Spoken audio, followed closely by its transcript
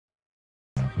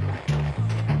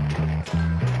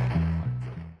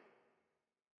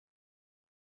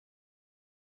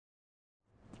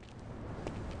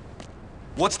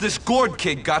What's this Gord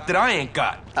kid got that I ain't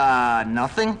got?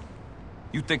 Nothing?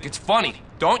 You think it's funny,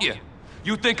 don't you?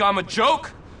 You think I'm a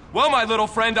joke? Well, my little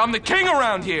friend, I'm the king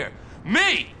around here.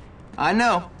 Me! I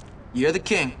know. You're the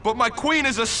king. But my queen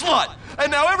is a slut,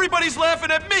 and now everybody's laughing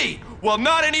at me. Well,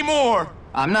 not anymore.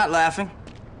 I'm not laughing.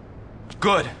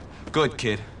 Good. Good,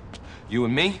 kid. You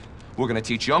and me, we're gonna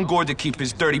teach young Gord to keep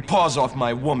his dirty paws off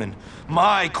my woman.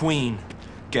 My queen.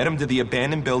 Get him to the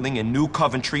abandoned building in New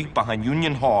Coventry behind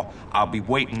Union Hall. I'll be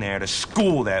waiting there to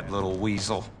school that little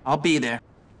weasel. I'll be there.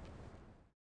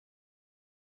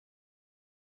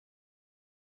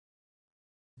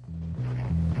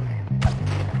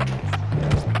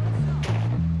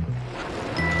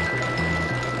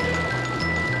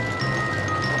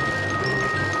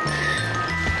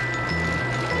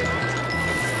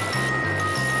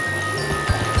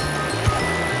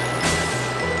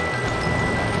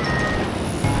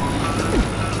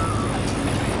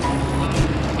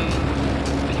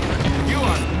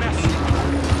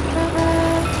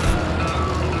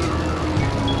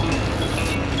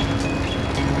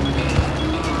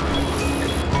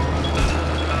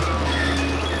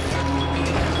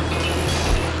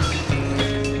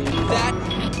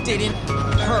 Didn't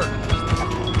hurt.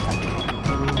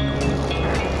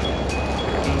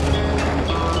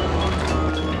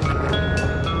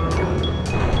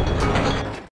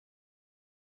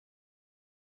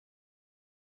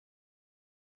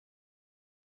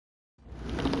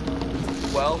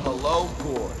 Well, hello,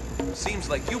 Gord. Seems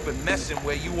like you've been messing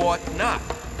where you ought not.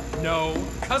 No,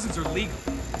 cousins are legal.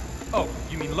 Oh,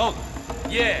 you mean Lola?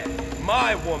 Yeah,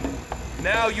 my woman.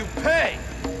 Now you pay.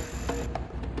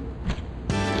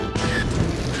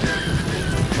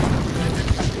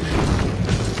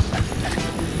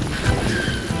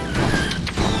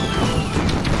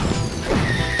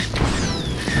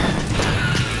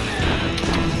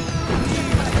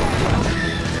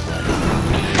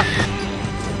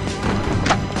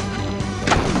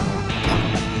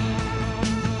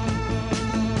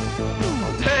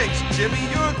 Jimmy,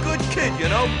 you're a good kid, you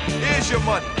know? Here's your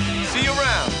money. See you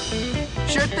around.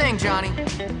 Sure thing, Johnny.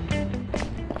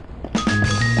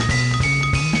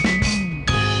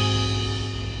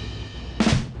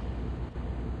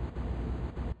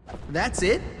 That's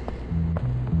it?